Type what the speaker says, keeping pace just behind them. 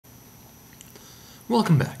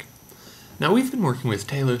Welcome back. Now we've been working with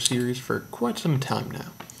Taylor series for quite some time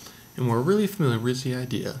now, and we're really familiar with the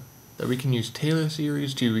idea that we can use Taylor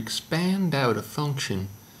series to expand out a function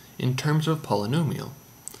in terms of a polynomial.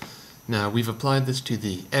 Now we've applied this to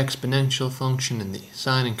the exponential function and the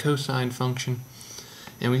sine and cosine function,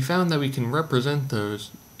 and we found that we can represent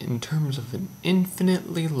those in terms of an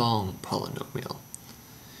infinitely long polynomial.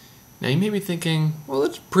 Now you may be thinking, well,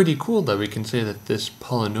 it's pretty cool that we can say that this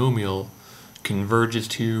polynomial converges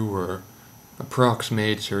to or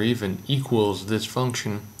approximates or even equals this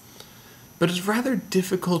function, but it's rather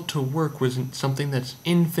difficult to work with something that's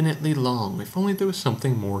infinitely long if only there was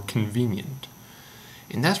something more convenient.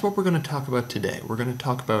 And that's what we're going to talk about today. We're going to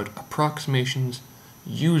talk about approximations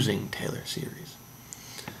using Taylor series.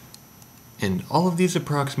 And all of these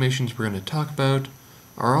approximations we're going to talk about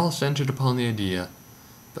are all centered upon the idea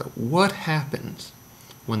that what happens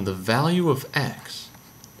when the value of x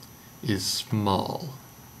is small.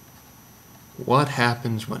 What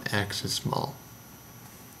happens when x is small?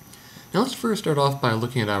 Now let's first start off by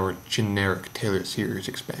looking at our generic Taylor series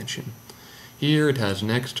expansion. Here it has an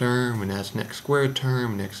x term, and it has an x squared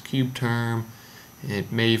term, an x cubed term, and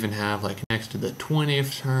it may even have like an x to the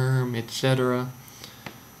 20th term, etc.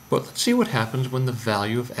 But let's see what happens when the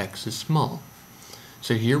value of x is small.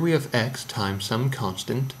 So here we have x times some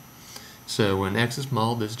constant. So when x is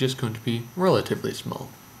small, this is just going to be relatively small.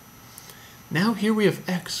 Now here we have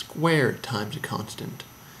x squared times a constant.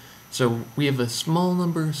 So we have a small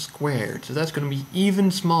number squared, so that's going to be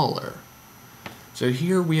even smaller. So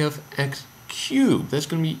here we have x cubed, that's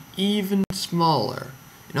going to be even smaller.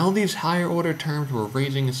 In all these higher order terms, we're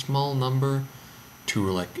raising a small number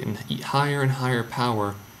to like a higher and higher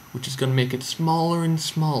power, which is going to make it smaller and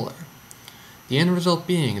smaller. The end result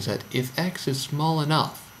being is that if x is small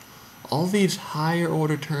enough, all these higher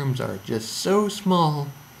order terms are just so small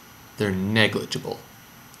they're negligible,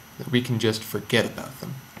 that we can just forget about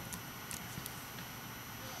them.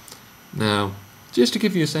 Now, just to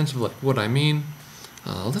give you a sense of like what I mean,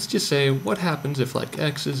 let's just say what happens if like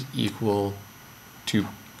x is equal to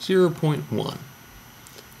 0.1.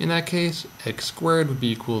 In that case, x squared would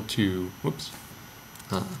be equal to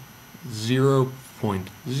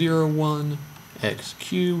 0.01, x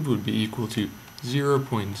cubed would be equal to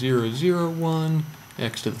 0.001,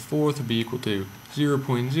 x to the fourth would be equal to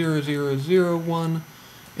 0.0001,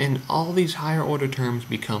 and all these higher order terms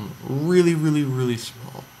become really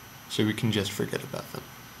small, so we can just forget about them.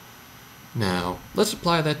 Now, let's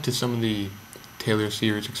apply that to some of the Taylor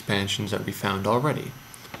series expansions that we found already.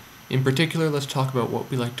 In particular, let's talk about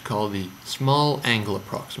what we like to call the small angle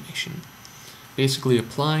approximation. Basically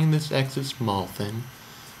applying this x is small thing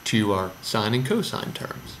to our sine and cosine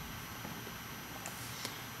terms.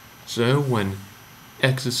 So when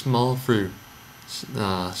x is small for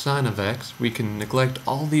sine of x, we can neglect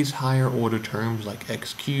all these higher order terms like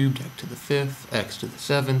x cubed, x to the 5th, x to the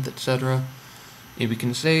 7th, etc. And we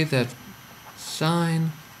can say that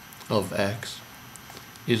sine of x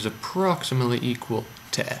is approximately equal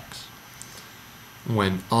to x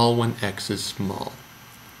when x is small.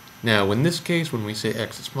 Now in this case, when we say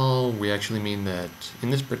x is small, we actually mean that in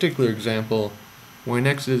this particular example, when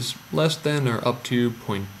x is less than or up to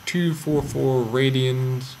 0.244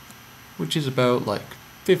 radians, which is about like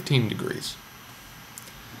 15 degrees.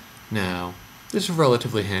 Now, this is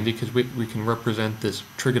relatively handy because we can represent this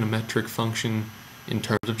trigonometric function in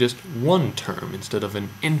terms of just one term instead of an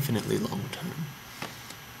infinitely long term.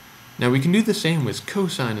 Now we can do the same with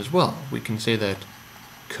cosine as well. We can say that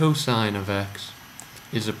cosine of x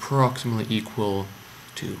is approximately equal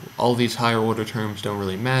to, all these higher order terms don't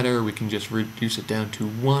really matter, we can just reduce it down to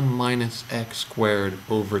 1 minus x squared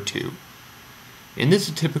over 2. And this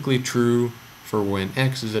is typically true for when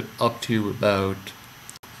x is up to about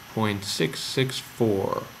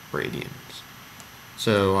 0.664 radians.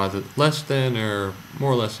 So either less than or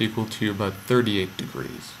more or less equal to about 38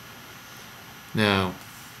 degrees. Now,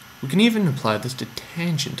 we can even apply this to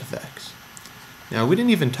tangent of x. Now, we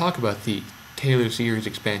didn't even talk about the Taylor series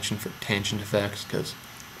expansion for tangent of x because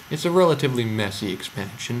it's a relatively messy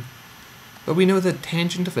expansion, but we know that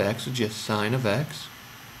tangent of x is just sine of x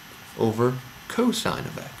over cosine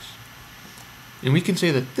of x. And we can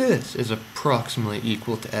say that this is approximately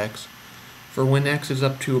equal to x for when x is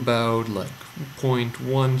up to about like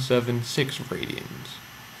 0.176 radians,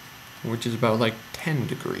 which is about like 10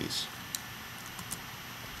 degrees.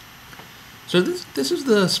 So this is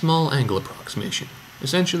the small angle approximation,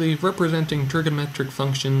 essentially representing trigonometric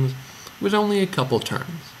functions with only a couple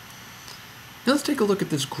terms. Now let's take a look at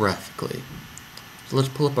this graphically. So let's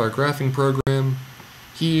pull up our graphing program.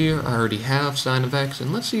 Here I already have sine of x,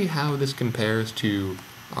 and let's see how this compares to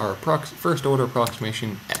our first order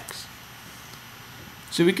approximation x.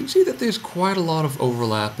 So we can see that there's quite a lot of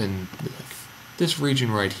overlap in this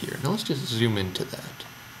region right here. Now let's just zoom into that.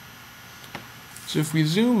 So if we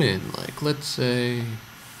zoom in, let's say,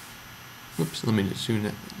 oops, let me just zoom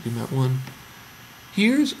out one.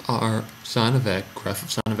 Here's our sine of x, graph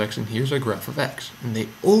of sine of x, and here's our graph of x. And they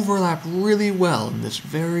overlap really well in this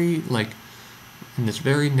very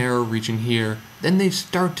narrow region here. Then they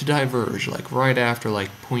start to diverge, right after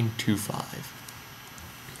 0.25.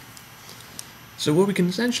 So what we can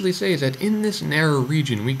essentially say is that in this narrow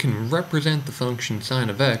region, we can represent the function sine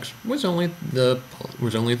of x was only the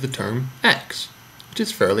term x, which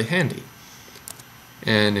is fairly handy.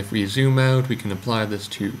 And if we zoom out, we can apply this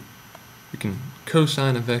to, we can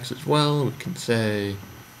cosine of x as well. We can say,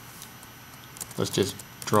 let's just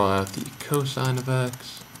draw out the cosine of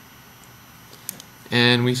x.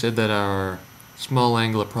 And we said that our small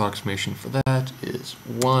angle approximation for that is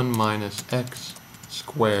 1 minus x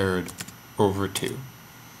squared over 2.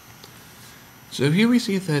 So here we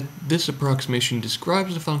see that this approximation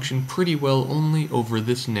describes the function pretty well only over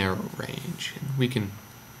this narrow range. And we can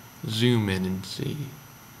zoom in and see.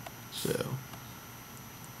 So,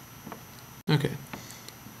 okay.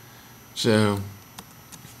 So,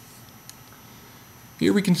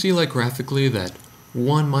 here we can see graphically that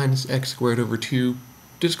 1 minus x squared over 2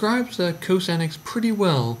 describes cosine x pretty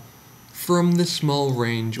well from this small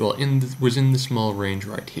range, was in the small range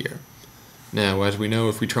right here. Now, as we know,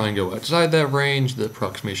 if we try and go outside that range, the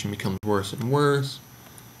approximation becomes worse and worse.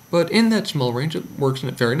 But in that small range, it works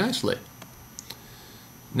very nicely.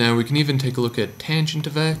 Now, we can even take a look at tangent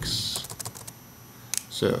of x.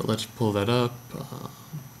 So, let's pull that up.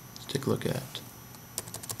 Let's take a look at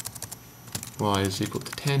y is equal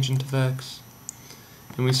to tangent of x.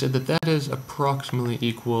 And we said that that is approximately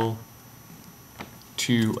equal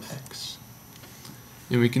to x.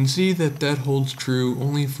 And we can see that that holds true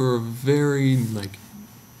only for a very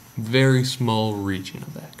small region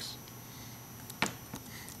of x.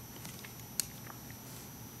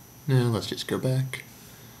 Now let's just go back.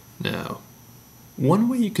 Now, one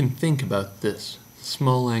way you can think about this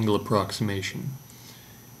small angle approximation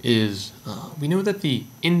is, we know that the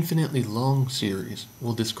infinitely long series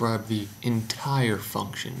will describe the entire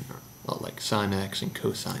function, like sine x and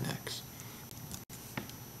cosine x.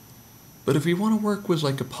 But if we want to work with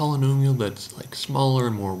a polynomial that's smaller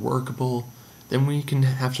and more workable, then we can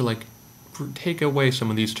have to take away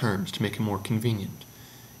some of these terms to make it more convenient.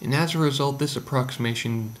 And as a result, this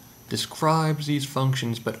approximation describes these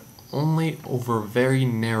functions but only over a very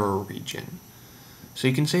narrow region. So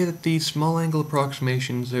you can say that these small angle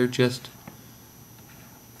approximations, they're just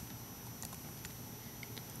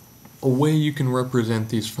a way you can represent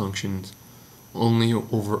these functions only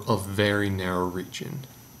over a very narrow region.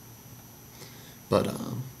 But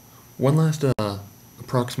one last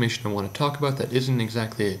approximation I want to talk about that isn't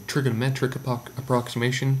exactly a trigonometric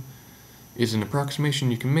approximation is an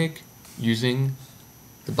approximation you can make using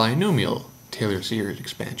the binomial Taylor series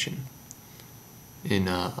expansion. In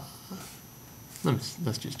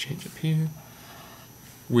let's just change up here.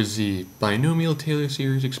 With the binomial Taylor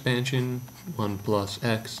series expansion, 1 plus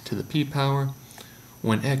x to the p power,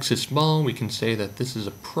 when x is small, we can say that this is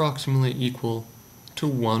approximately equal to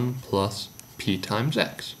 1 plus p times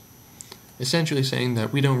x. Essentially saying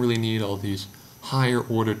that we don't really need all these higher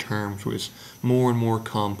order terms with more and more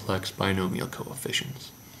complex binomial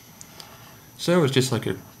coefficients. So it's just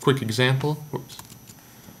a quick example.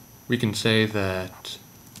 We can say that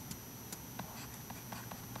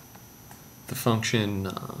the function,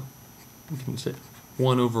 we can say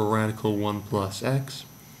 1 over radical 1 plus x.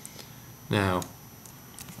 Now,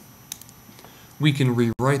 we can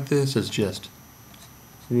rewrite this as just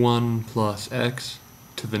 1 plus x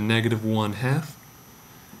to the negative 1/2.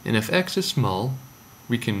 And if x is small,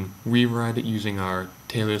 we can rewrite it using our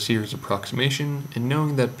Taylor series approximation, and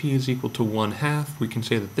knowing that p is equal to 1/2, we can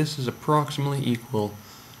say that this is approximately equal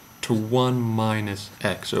to 1 minus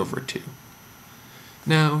x over 2.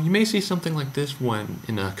 Now, you may see something like this when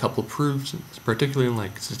in a couple proofs, particularly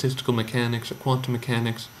in statistical mechanics or quantum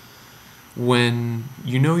mechanics, when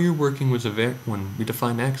you know you're working with when we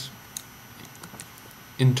define x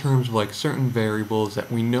in terms of certain variables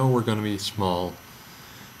that we know are going to be small,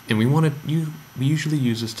 and we usually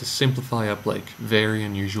use this to simplify up very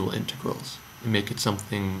unusual integrals and make it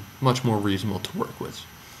something much more reasonable to work with.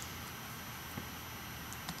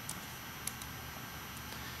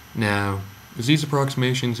 Now, with these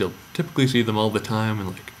approximations, you'll typically see them all the time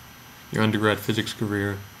in your undergrad physics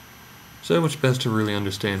career, so it's best to really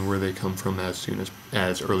understand where they come from as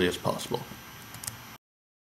early as possible.